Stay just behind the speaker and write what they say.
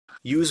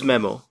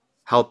useMemo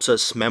helps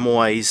us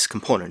memoize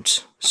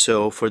components.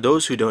 So for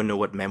those who don't know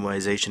what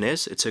memoization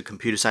is, it's a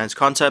computer science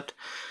concept.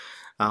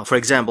 For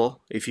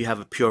example, if you have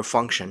a pure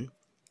function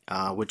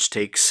which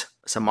takes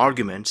some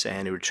arguments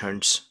and it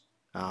returns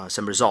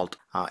some result,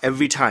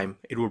 every time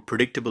it will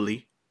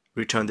predictably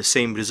return the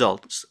same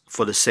results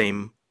for the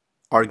same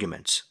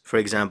arguments. For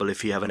example,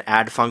 if you have an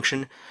add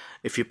function,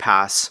 if you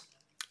pass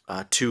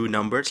two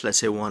numbers, let's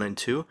say 1 and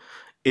 2,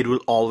 it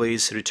will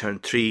always return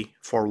 3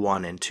 for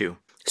 1 and 2.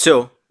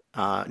 So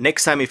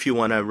next time if you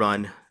want to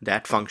run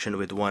that function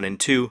with 1 and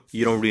 2,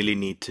 you don't really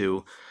need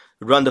to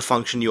run the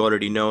function. You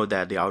already know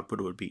that the output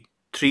will be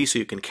 3, so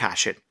you can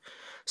cache it.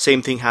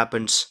 Same thing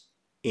happens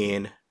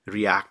in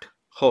React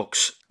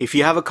hooks. If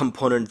you have a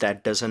component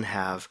that doesn't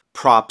have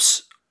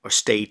props or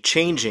state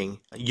changing,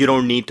 you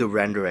don't need to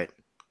render it.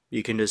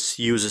 You can just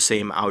use the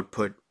same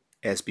output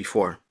as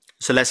before.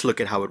 So let's look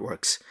at how it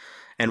works.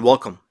 And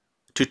welcome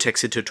to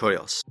Texit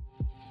Tutorials.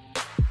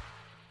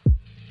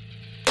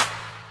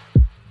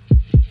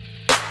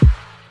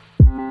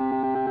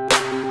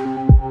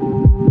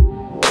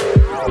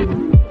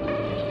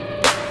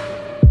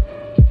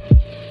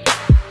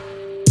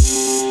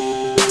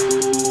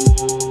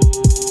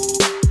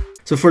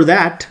 So for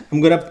that, I'm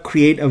going to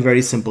create a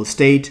very simple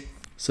state.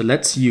 So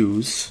let's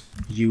use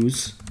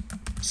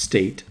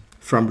state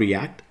from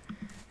React.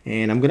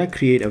 And I'm going to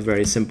create a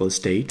very simple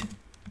state,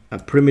 a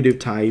primitive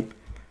type,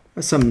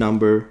 some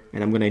number,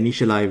 and I'm going to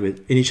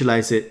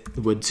initialize it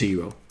with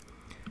 0.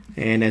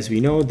 And as we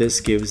know, this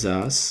gives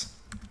us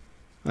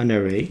an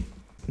array.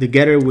 The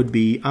getter would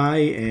be I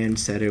and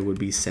setter would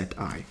be set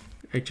I.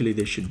 Actually,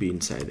 this should be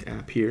inside the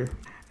app here.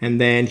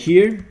 And then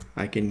here,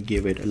 I can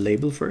give it a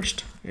label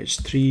first. It's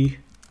 3.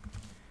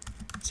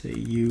 Say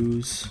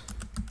use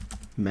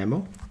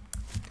memo,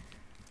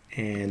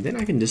 and then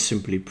I can just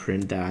simply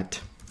print that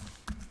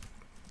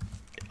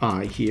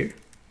I here.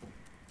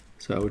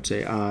 So I would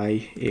say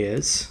I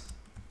is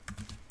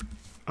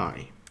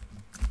I.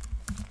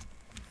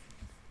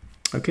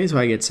 Okay, so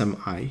I get some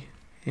I,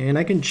 and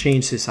I can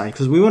change this I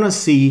because we want to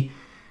see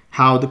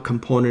how the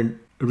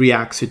component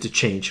reacts to the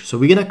change. So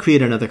we're gonna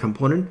create another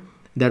component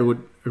that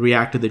would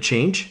react to the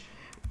change,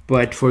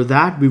 but for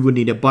that we would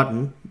need a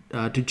button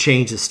to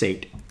change the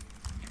state.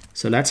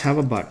 So let's have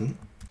a button,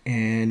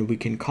 and we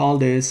can call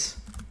this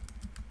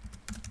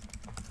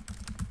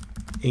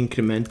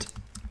increment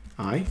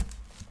I,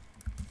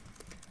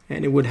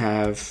 and it would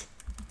have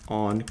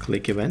on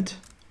click event.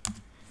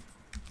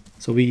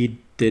 So we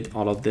did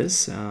all of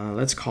this.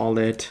 Let's call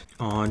it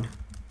on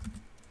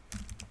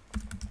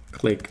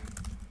click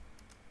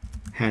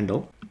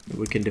handle.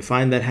 We can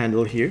define that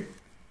handle here.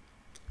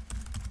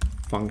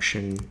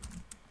 Function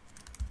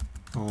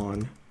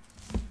on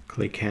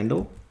click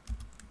handle.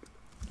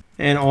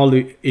 And all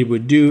it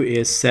would do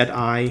is set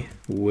I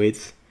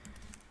with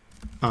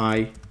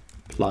I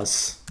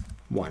plus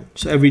 1.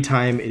 So every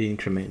time it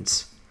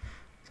increments.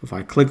 So if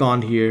I click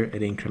on here,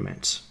 it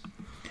increments.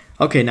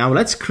 Okay, now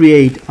let's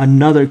create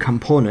another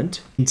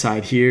component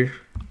inside here.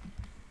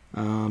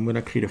 I'm going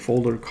to create a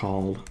folder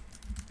called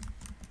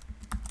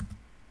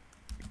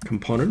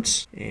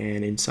components.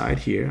 And inside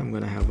here, I'm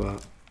going to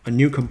have a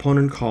new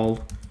component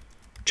called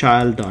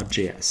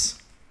child.js.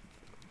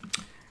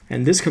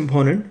 And this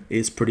component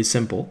is pretty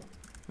simple.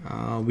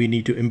 We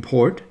need to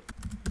import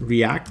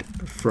React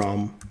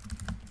from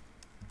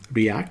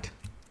React.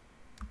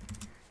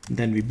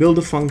 Then we build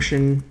a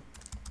function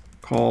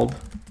called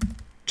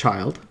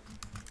child.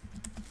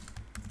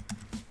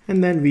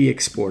 And then we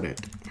export it.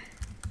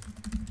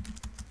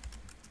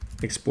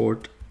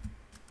 Export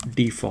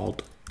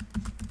default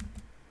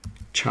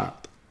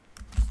child.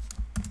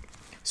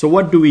 So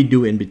what do we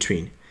do in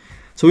between?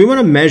 So we want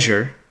to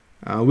measure.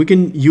 We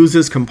can use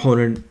this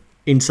component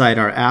inside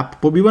our app,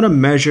 but we want to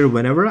measure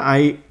whenever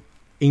I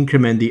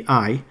increment the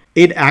I,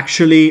 it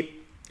actually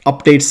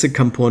updates the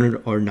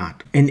component or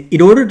not. And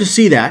in order to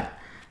see that,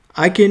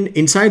 I can,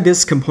 inside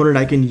this component,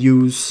 I can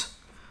use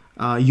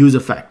use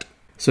effect.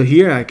 So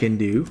here I can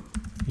do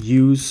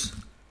use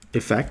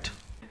effect.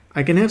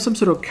 I can have some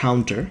sort of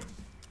counter.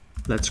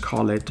 Let's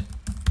call it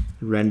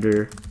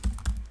render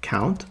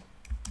count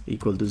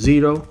equal to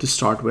 0 to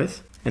start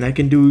with. And I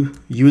can do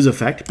use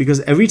effect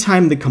because every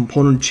time the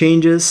component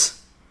changes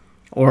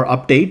or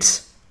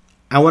updates,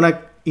 I want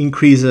to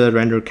increase the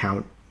render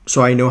count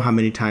so I know how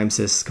many times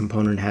this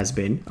component has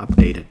been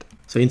updated.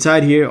 So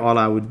inside here, all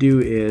I would do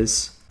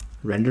is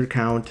render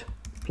count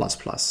plus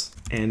plus.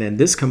 And then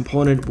this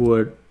component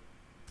would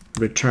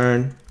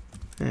return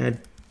a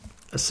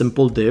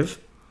simple div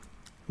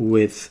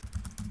with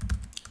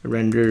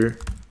render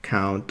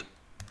count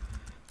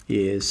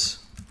is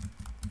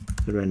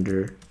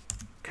render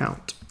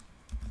count.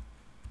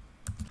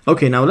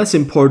 Okay, now let's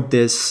import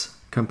this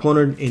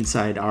component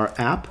inside our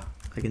app.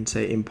 I can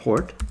say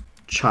import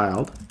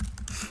child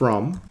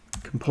from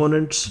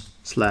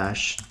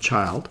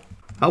components/child.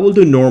 I will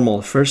do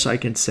normal. First I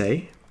can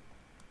say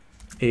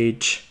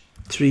age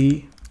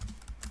 3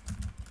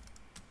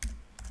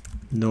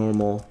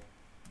 normal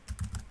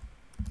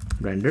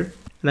render,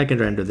 and I can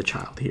render the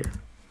child here.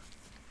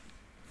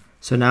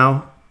 So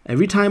now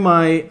every time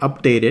I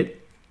update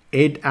it,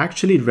 it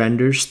actually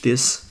renders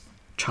this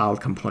child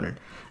component,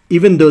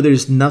 even though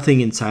there's nothing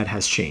inside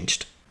has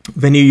changed.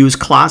 When you use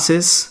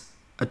classes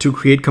to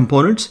create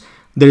components,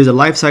 there is a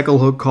lifecycle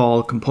hook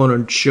called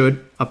component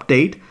should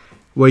update,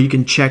 where you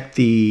can check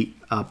the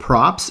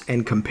props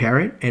and compare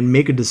it and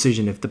make a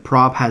decision. If the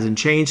prop hasn't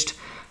changed,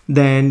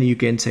 then you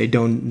can say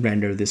don't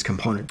render this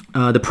component.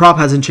 The prop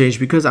hasn't changed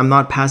because I'm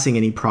not passing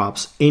any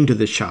props into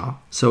this child,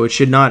 so it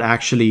should not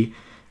actually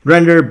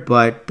render,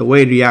 but the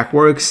way React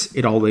works,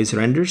 it always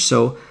renders.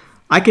 So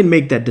I can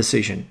make that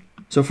decision.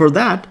 So for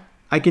that,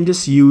 I can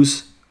just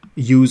use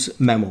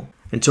useMemo.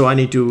 And so I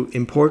need to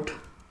import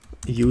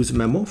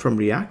useMemo from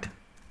React.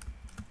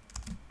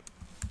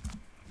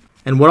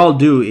 And what I'll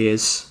do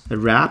is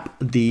wrap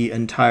the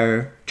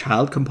entire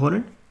child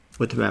component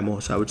with memo.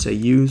 So I would say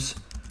use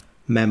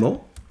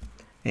memo,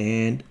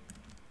 and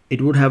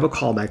it would have a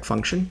callback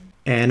function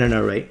and an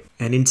array.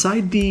 And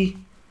inside the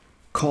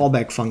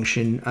callback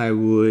function,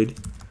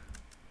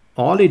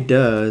 all it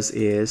does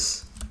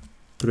is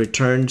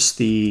returns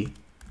the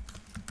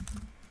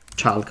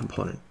child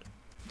component.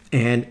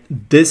 And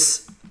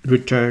this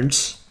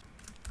returns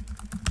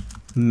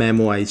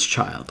memoized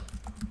child.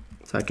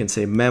 So I can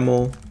say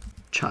memo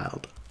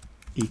child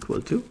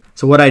equal to.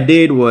 So what I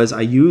did was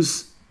I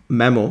use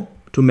memo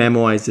to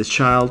memoize this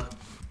child.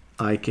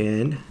 I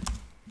can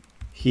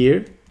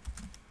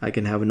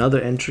have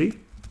another entry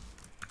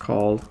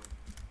called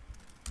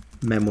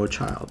memo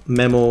child,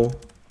 memo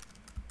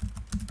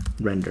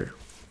render.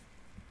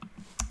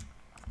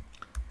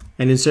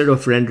 And instead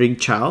of rendering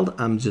child,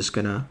 I'm just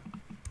gonna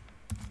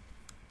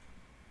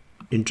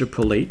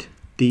interpolate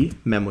the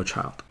memo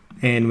child.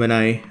 And when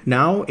I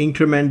now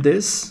increment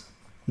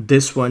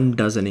this one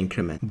doesn't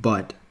increment,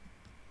 but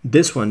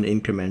this one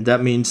increment.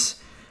 That means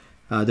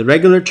the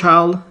regular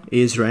child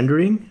is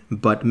rendering,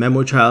 but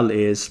memo child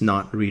is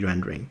not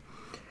re-rendering.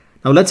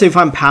 Now let's say if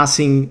I'm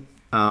passing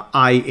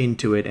I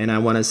into it and I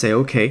want to say,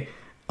 okay,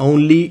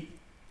 only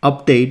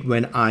update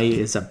when I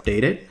is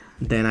updated,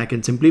 then I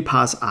can simply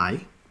pass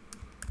I.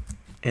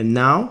 And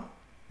now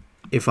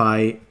if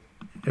I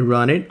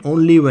run it,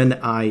 only when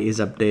I is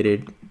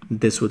updated,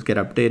 this would get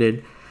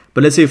updated.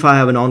 But let's say if I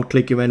have an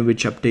on-click event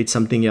which updates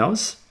something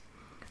else,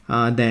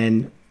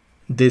 then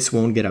this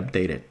won't get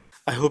updated.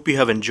 I hope you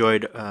have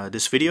enjoyed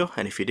this video,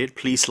 and if you did,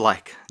 please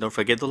like. Don't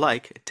forget to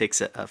like. It takes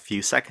a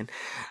few seconds.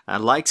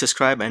 Like,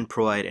 subscribe, and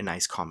provide a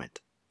nice comment.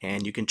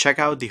 And you can check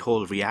out the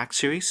whole React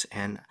series,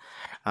 and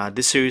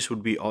this series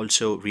would be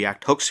also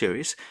React Hook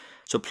series.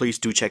 So please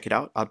do check it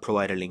out. I'll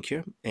provide a link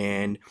here,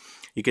 and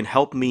you can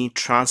help me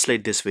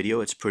translate this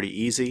video. It's pretty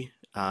easy.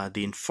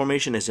 The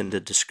information is in the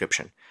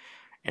description.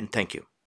 And thank you.